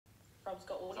Rob's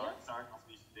got audio. Sorry, I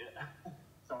finished there.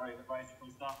 Sorry, basically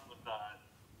starting with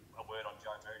a word on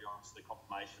Joe Moody, obviously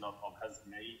confirmation of his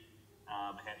knee.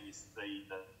 How do you see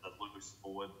the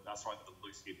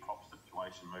loose head prop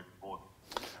situation moving forward?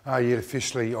 Yeah,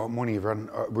 officially, morning everyone.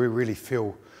 We really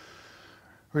feel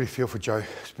for Joe.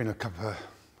 It's been a couple of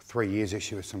 3 years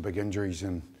actually with some big injuries,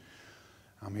 and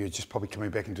he was just probably coming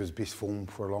back into his best form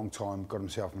for a long time. Got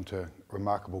himself into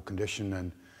remarkable condition,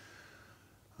 and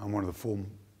one of the form,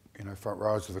 front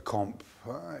rows of the comp,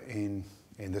 and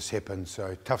this happened.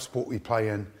 So tough sport we play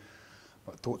in,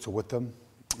 but thoughts are with them,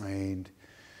 and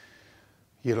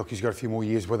yeah, look, he's got a few more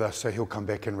years with us, so he'll come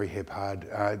back and rehab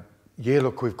hard. Yeah,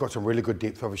 look, we've got some really good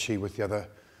depth, obviously, with the other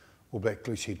All Black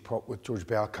loose head prop, with George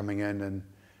Bauer coming in,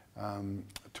 and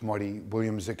Tamati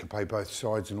Williams that can play both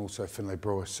sides, and also Finlay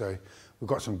Brewer. So we've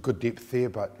got some good depth there,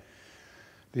 but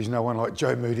there's no one like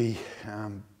Joe Moody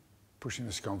pushing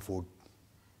us going forward.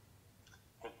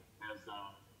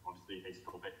 Obviously, he's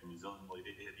called back from New Zealand. Have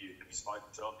you spoken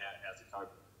to him? How's he coping?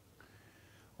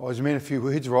 Oh, he's a man of few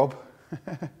words, Rob.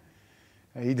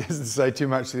 He doesn't say too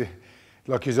much.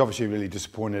 Like, he's obviously really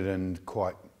disappointed and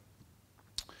quite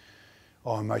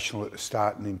emotional at the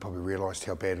start, and then probably realised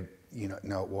how bad it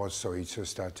was. So he sort of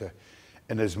started to,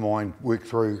 in his mind, work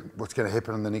through what's going to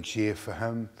happen in the next year for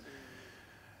him.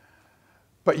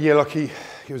 But yeah, look, he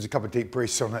was a couple of deep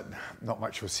breaths on it. Not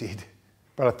much was said,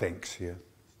 but a thanks. Yeah.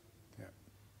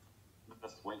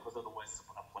 This week, was it always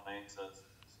a plan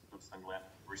to single out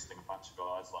resting a bunch of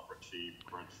guys like Richie,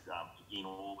 Bridge,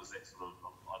 or was that sort of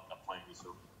a plan you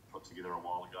sort of put together a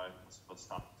while ago for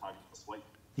start this week?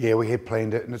 Yeah, we had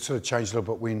planned it, and it sort of changed a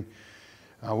little bit when,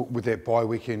 with that bye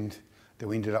weekend that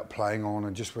we ended up playing on,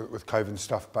 and just with COVID and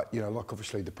stuff. But like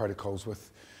obviously the protocols with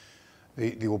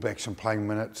the All Blacks and playing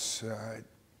minutes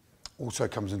also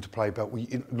comes into play. But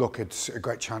look, it's a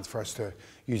great chance for us to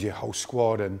use our whole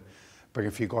squad and bring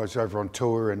a few guys over on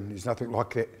tour, and there's nothing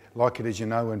like it, as you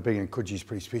know, and being in Coogee is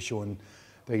pretty special, and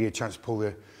they get a chance to pull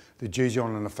the jersey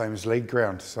on in a famous league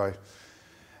ground. So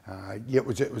yeah, it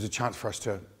was a chance for us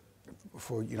to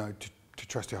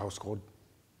trust our whole squad.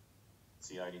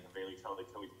 Sione Havili till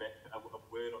he's back. A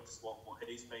word on just what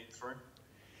he's been through?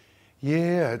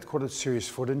 Yeah, it's quite a serious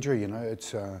foot injury.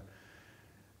 It's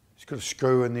he's got a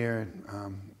screw in there, and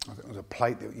I think there was a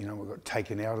plate that we got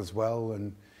taken out as well,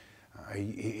 and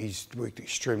he's worked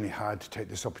extremely hard to take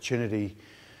this opportunity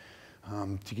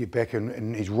to get back,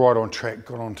 and he's right on track.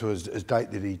 Got onto his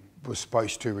date that he was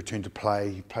supposed to return to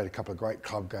play. He played a couple of great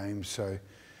club games, so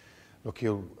look,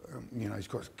 he'll he's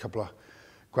got a couple of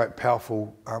great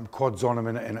powerful quads on him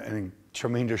and a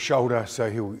tremendous shoulder, so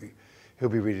he'll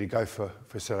be ready to go for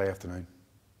Saturday afternoon.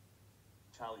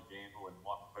 Charlie Gamble and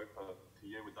Mike Hooper, to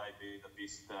you, would they be the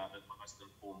best, most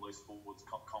informed loose forwards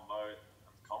combo in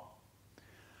the comp?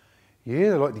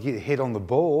 Yeah, they like to get a head on the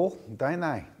ball, don't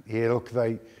they? Yeah, look,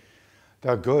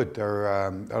 they're good. They're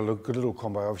a good little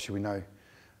combo. Obviously, we know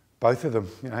both of them.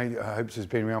 Hoops has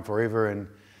been around forever, and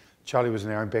Charlie was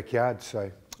in our own backyard.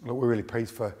 So look, we're really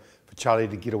pleased for Charlie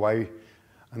to get away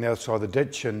on the other side of the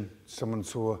ditch, and someone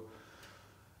saw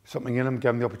something in him,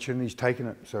 gave him the opportunity, he's taken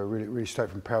it. So really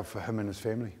stoked and proud for him and his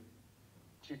family.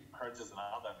 Chip Crudge is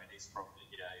another. I mean, he's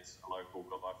he's a local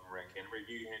guy from around Canterbury. Have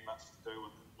you had much to do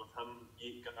with him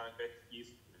going back years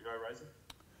ago, Razor?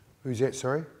 Who's that,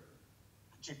 sorry?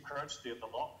 Chip Crudge, the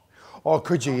lock. Oh,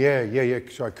 Coogee, yeah.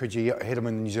 Sorry, Coogee. I had him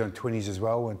in the New Zealand 20s as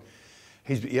well, and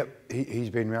he's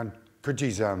been around.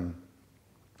 Coogee's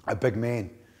a big man.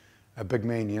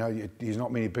 There's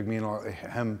not many big men like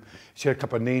him. He's had a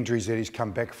couple of knee injuries that he's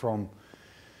come back from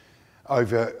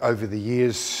over the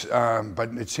years, but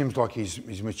it seems like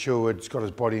he's matured. He's got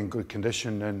his body in good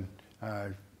condition, and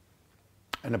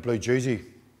in a blue jersey.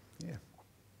 Yeah.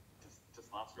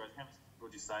 Just last round, how much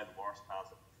would you say the Morris cars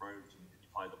have improved? You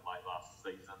played them late last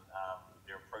season.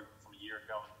 They're improved from a year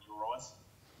ago in your eyes?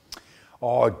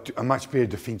 Oh, a much better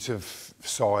defensive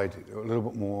side, a little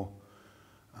bit more.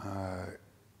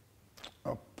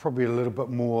 Probably a little bit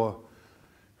more.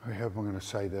 How am I going to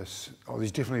say this? Oh,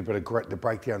 there's definitely a bit of grit. The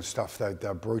breakdown stuff,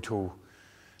 they're brutal.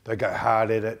 They go hard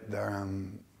at it. They're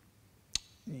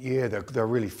a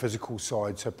really physical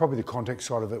side. So probably the contact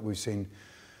side of it, we've seen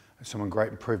some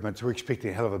great improvements. We're expecting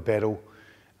a hell of a battle.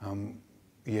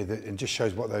 It just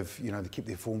shows what they've, they keep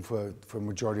their form for a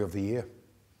majority of the year.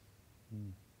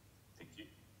 Thank you.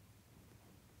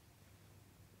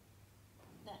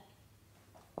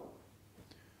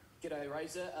 G'day,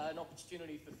 Razor. An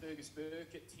opportunity for Fergus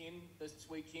Burke at 10 this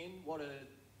weekend. What are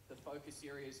the focus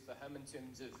areas for him in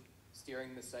terms of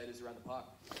steering the Satyrs around the park?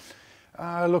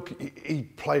 Look, he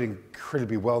played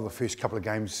incredibly well the first couple of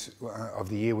games of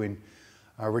the year when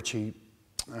Richie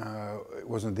It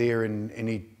wasn't there in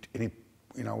any,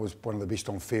 was one of the best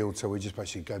on field. So we just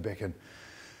basically go back and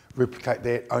replicate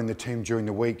that, own the team during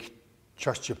the week,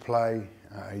 trust your play.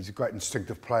 He's a great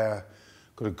instinctive player,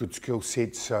 got a good skill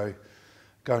set. So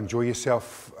go enjoy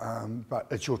yourself. But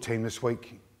it's your team this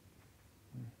week.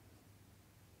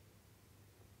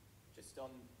 Just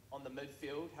on the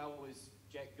midfield, how was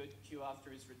Jack Goodcue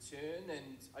after his return?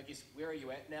 And I guess where are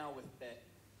you at now with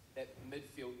that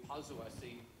midfield puzzle? I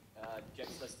see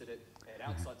Jack's listed at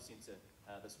outside centre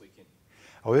this weekend.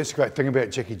 Oh, that's the great thing about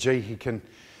Jackie G. He can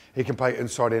play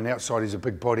inside and outside. He's a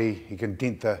big body. He can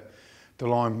dent the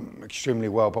line extremely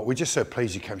well. But we're just so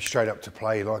pleased he came straight up to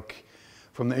play. Like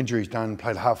from the injury he's done,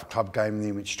 played half a club game, and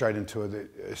then went straight into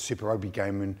a Super Rugby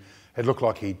game, and it looked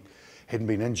like he hadn't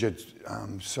been injured.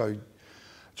 So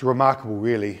it's remarkable,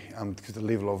 really, because the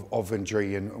level of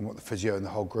injury and what the physio and the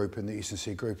whole group and the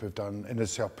S&C group have done in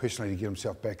itself personally to get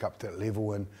himself back up to that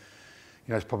level. And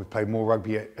he's probably played more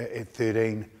rugby at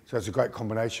 13, so it's a great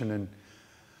combination.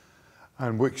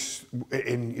 And works.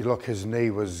 And you look, his knee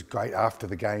was great after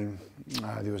the game.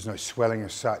 There was no swelling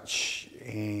as such,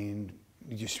 and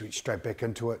he just went straight back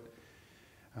into it.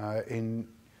 And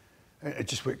it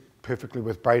just worked perfectly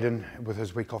with Braden with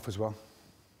his week off as well.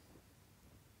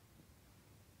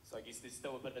 So I guess there's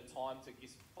still a bit of time to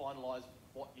finalise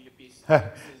what your best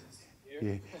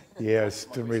is. Yeah. I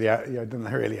didn't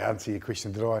really answer your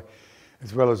question, did I?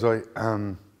 As well as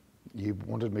you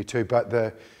wanted me to. But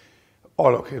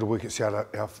it'll work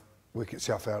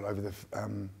itself out over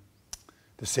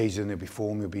the season. There'll be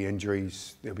form, there'll be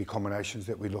injuries, there'll be combinations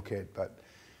that we look at. But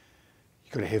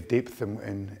you've got to have depth,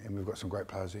 and we've got some great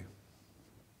players here.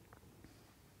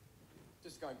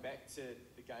 Just going back to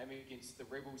the game against the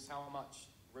Rebels, how much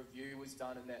review was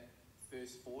done in that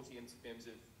first 40 in terms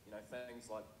of things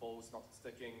like balls not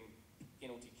sticking,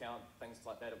 penalty count, things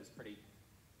like that? It was pretty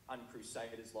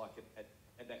uncrusaders like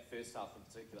at that first half in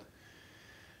particular.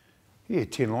 Yeah,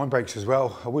 10 line breaks as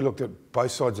well. We looked at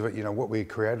both sides of it, what we had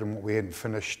created and what we hadn't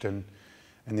finished, and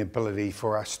the ability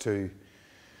for us to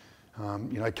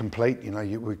complete.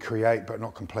 We create but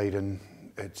not complete, and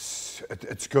it's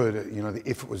good. The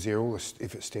effort was there, all the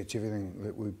effort stats, everything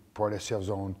that we pride ourselves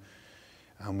on.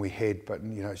 We had, but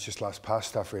it's just last pass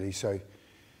stuff really. So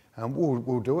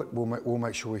we'll do it. We'll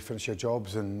make sure we finish our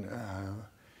jobs and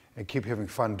keep having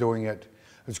fun doing it.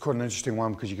 It's quite an interesting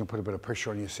one because you can put a bit of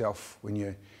pressure on yourself when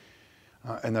you're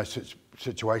in those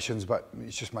situations, but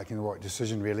it's just making the right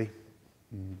decision really.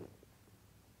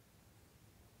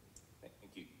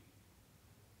 Thank you.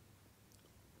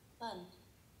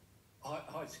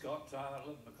 Hi Scott,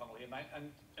 Lynn McConnell here, mate,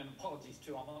 and apologies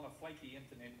too, I'm on a flaky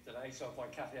internet today, so if I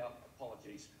cut out,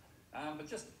 apologies. But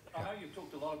just, I know you've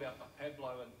talked a lot about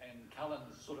Pablo and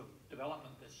Cullen's sort of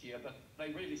development this year, but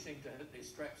they really seem to hit their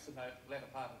straps in the latter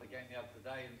part of the game the other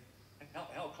day, and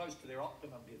how close to their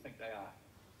optimum do you think they are?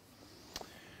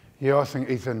 Yeah, I think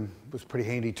Ethan was pretty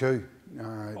handy too.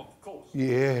 Of course.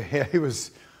 Yeah, he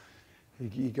was.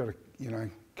 He got a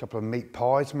couple of meat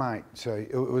pies, mate. So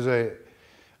it was a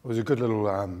good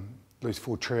little loose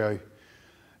forward trio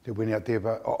that went out there.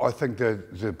 But I think the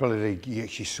ability, you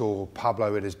actually saw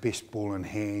Pablo at his best ball in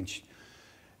hand.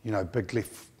 Big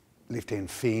left-hand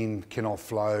fend, can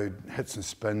offload, hits and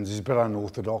spins. He's a bit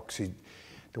unorthodox.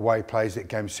 The way he plays that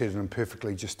game suited him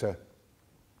perfectly just to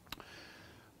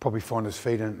probably find his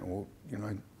feet or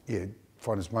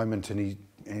find his moment, and he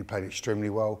played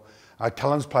extremely well.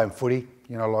 Cullen's playing footy,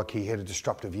 like he had a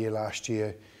disruptive year last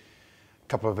year, a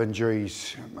couple of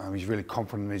injuries. He's really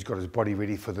confident he's got his body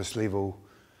ready for this level.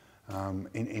 And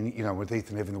with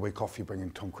Ethan having the week off, you bring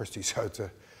in Tom Christie, so it's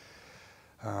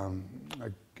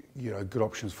good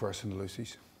options for us in the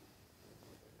Lucy's.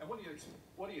 And what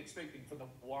are you expecting from the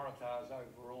Waratahs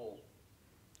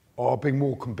overall? Being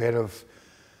more combative.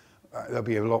 They'll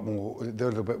be they're a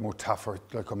little bit more tougher,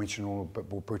 like I mentioned, a little bit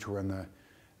more brutal around the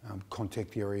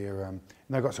contact area. And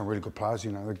they've got some really good players,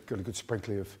 they've got a good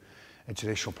sprinkling of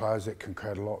international players that can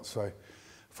create a lot. So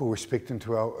full respect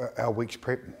into our week's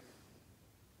prep.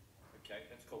 Okay,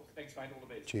 that's cool. Thanks, mate. All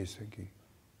the best. Cheers, thank you.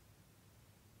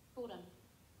 Gordon.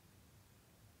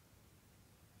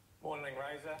 Morning,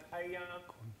 Razor. Hey,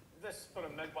 this sort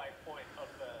of midway point of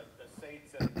the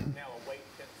season, now a week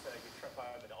into your trip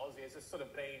over to Aussie, has this sort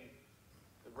of been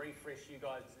the refresh you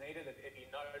guys needed? Have you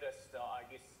noticed, I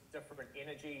guess, different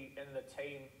energy in the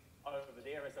team over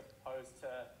there as opposed to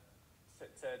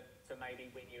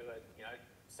maybe when you were,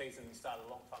 season started a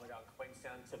long time ago in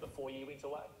Queenstown to before you went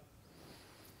away?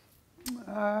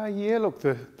 Yeah, look,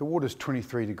 the water's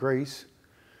 23 degrees.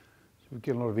 So we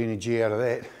get a lot of energy out of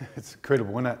that. It's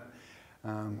incredible, isn't it?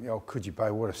 Coogee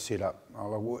Bay, what a setup.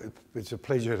 It's a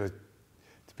pleasure to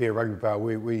Bear Rugby Bar,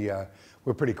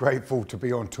 we're pretty grateful to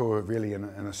be on tour really in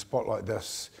a spot like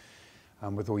this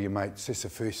with all your mates. That's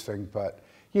the first thing. But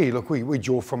yeah, look, we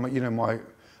draw from it. You know, my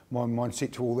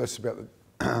mindset to all this about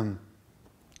the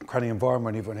crowding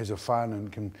environment, everyone has a fun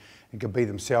and can be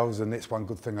themselves, and that's one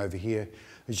good thing over here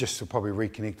is just to probably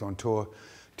reconnect on tour.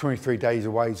 23 days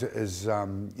away is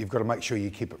you've got to make sure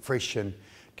you keep it fresh and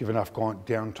give enough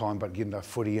downtime, but get enough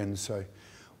footy in. So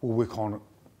we'll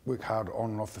work hard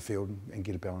on and off the field and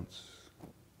get a balance.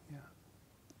 Yeah.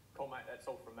 Cool, mate. That's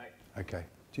all from me. Okay.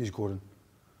 Cheers, Gordon.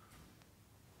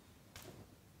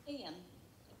 Ian.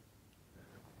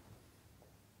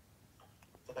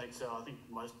 Thanks. I think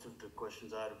most of the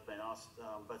questions I have been asked,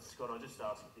 but Scott, I just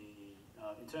asked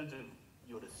in terms of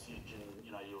your decision,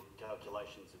 you know, your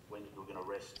calculations of when you were going to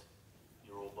rest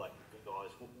your All Black guys,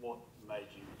 what made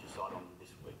you decide on this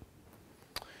week?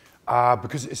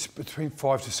 Because it's between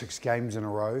 5 to 6 games in a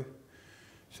row,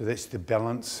 so that's the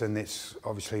balance, and that's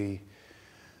obviously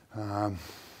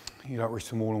you don't rest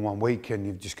them all in 1 week, and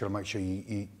you've just got to make sure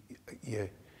you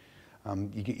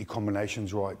get your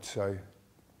combinations right. So,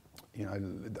 you know,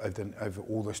 over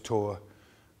all this tour,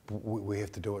 we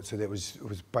have to do it. So it was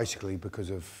basically because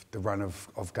of the run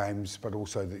of games, but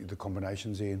also the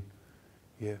combinations, Ian.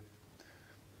 Yeah.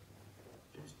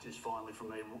 Just finally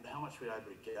from me, how much were you able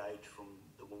to gauge from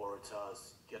the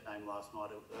Waratahs game last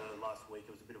week?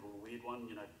 It was a bit of a weird one,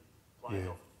 you know, playing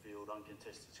off the field,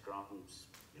 uncontested scrums,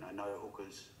 you know, no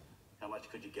hookers. How much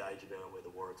could you gauge about where the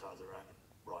Waratahs are at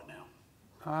right now?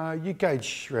 You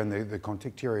gauge around the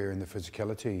contact area and the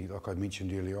physicality, like I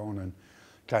mentioned earlier on, and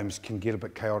games can get a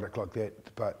bit chaotic like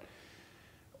that. But,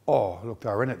 look, they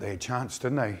were in it. They had a chance,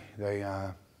 didn't they? They,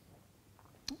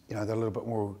 you know, they're a little bit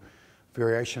more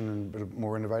variation and a bit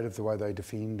more innovative the way they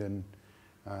defend, and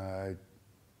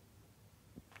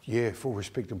full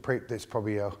respect and prep. That's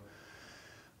probably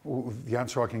the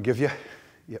answer I can give you.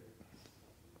 Yep.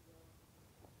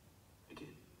 Thank you.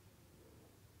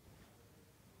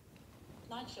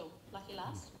 Nigel, lucky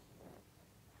last.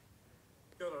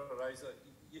 Kia ora, Razor.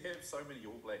 You have so many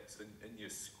All Blacks in your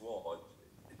squad.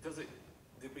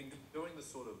 They've been doing the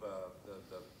sort of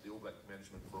the All Black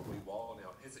management for a wee while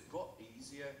now. Has it got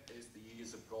easier as the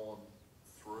years have gone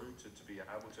through to be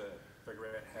able to figure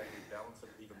out how you balance it,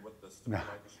 even with the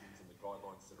stipulations and the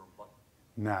guidelines that are in place?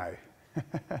 No.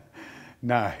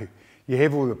 No. You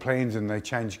have all the plans and they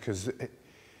change because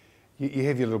you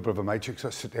have your little bit of a matrix.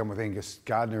 I sit down with Angus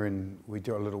Gardner and we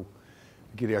do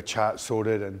get our chart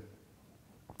sorted, and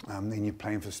then you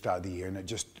plan for the start of the year, and it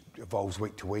just evolves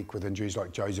week to week with injuries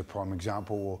like Joe's a prime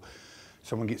example, or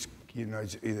someone gets, you know,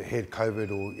 either had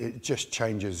COVID, or it just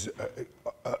changes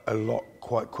a lot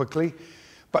quite quickly.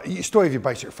 But you still have your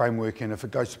basic framework, and if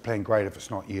it goes to plan, great. If it's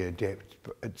not, you adapt.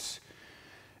 But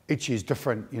each year's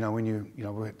different. You know,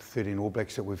 we're at 13 All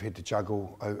Blacks that we've had to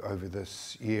juggle over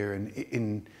this year,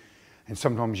 and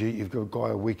sometimes you've got a guy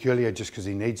a week earlier just because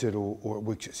he needs it, or it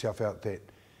works itself out that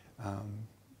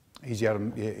he's out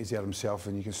himself,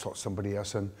 and you can slot somebody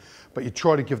else in. But you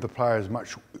try to give the player as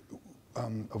much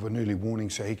of an early warning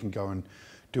so he can go and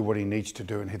do what he needs to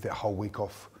do and have that whole week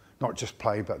off. Not just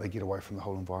play, but they get away from the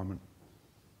whole environment.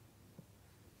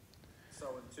 So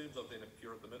in terms of then, if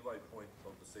you're at the midway point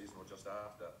of the season or just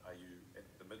after, are you at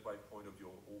the midway point of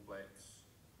your All Blacks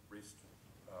rest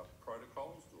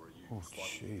protocols, or are you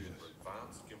slightly further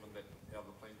advanced given that how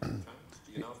the plans have changed?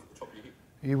 Do you know off the top of your head?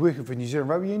 Are you working for New Zealand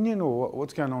Rugby Union, or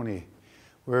what's going on here?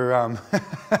 We're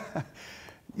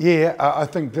I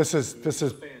think this is.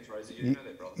 Fans, Razor, you know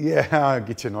that, brother. Yeah, I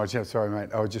get you, Nigel. Sorry,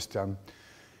 mate. I was just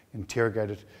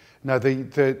interrogated. No,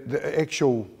 the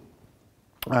actual.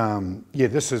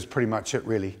 This is pretty much it,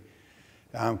 really.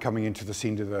 Coming into this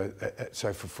end of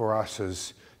so for us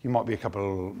is, you might be a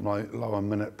couple of lower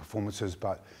minute performances,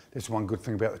 but that's one good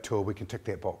thing about the tour. We can tick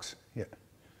that box. Yeah.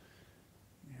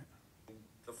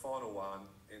 The final one,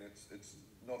 and it's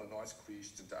not a nice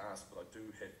question to ask, but I do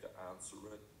have to answer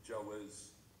it. Joe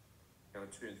is going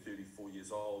to turn 34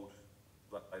 years old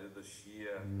later this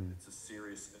year. It's a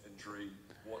serious injury.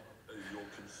 What are your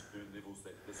concern levels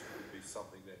that this could be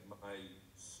something that may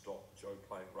stop Joe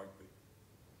playing rugby?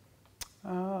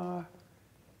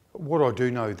 What I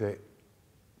do know that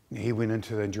he went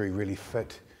into the injury really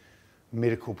fit.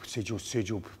 Medical procedural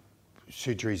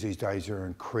surgeries these days are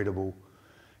incredible.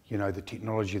 You know, the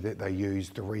technology that they use,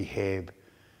 the rehab,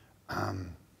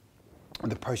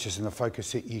 the process and the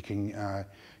focus that you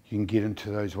can get into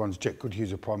those ones. Jack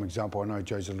Goodhue's a prime example. I know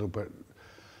Joe's a little bit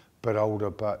older,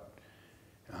 but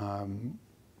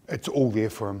it's all there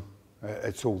for him.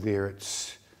 It's all there.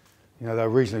 It's, you know, they're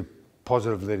reasonably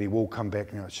positive that he will come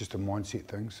back now. It's just a mindset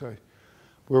thing. So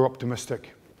we're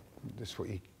optimistic. That's where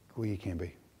you can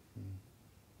be.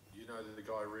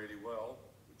 really well,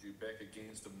 would you back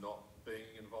against him not being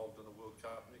involved in the World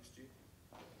Cup next year?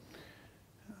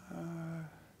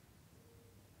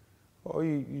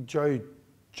 Well,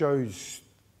 Joe's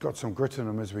got some grit in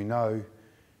him, as we know.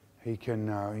 He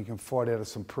can fight out of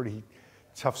some pretty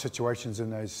tough situations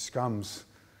in those scums.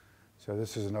 So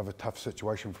this is another tough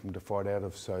situation for him to fight out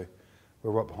of. So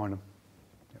we're right behind him.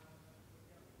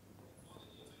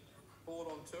 Board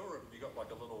on tour, have you got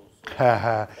like a little sort of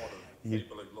pot of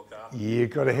people who look after you? You've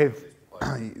got to have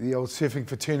the old surfing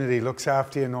fraternity looks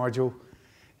after you, Nigel.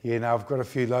 Yeah, no, I've got a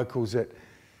few locals that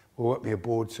will whip me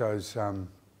aboard. So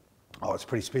it's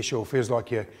pretty special. It feels like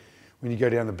when you go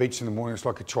down the beach in the morning, it's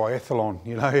like a triathlon.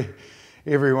 You know,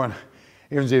 everyone's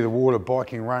either water,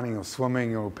 biking, running, or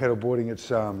swimming, or paddle boarding.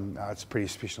 It's a pretty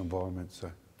special environment.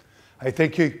 So, hey,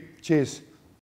 thank you. Cheers.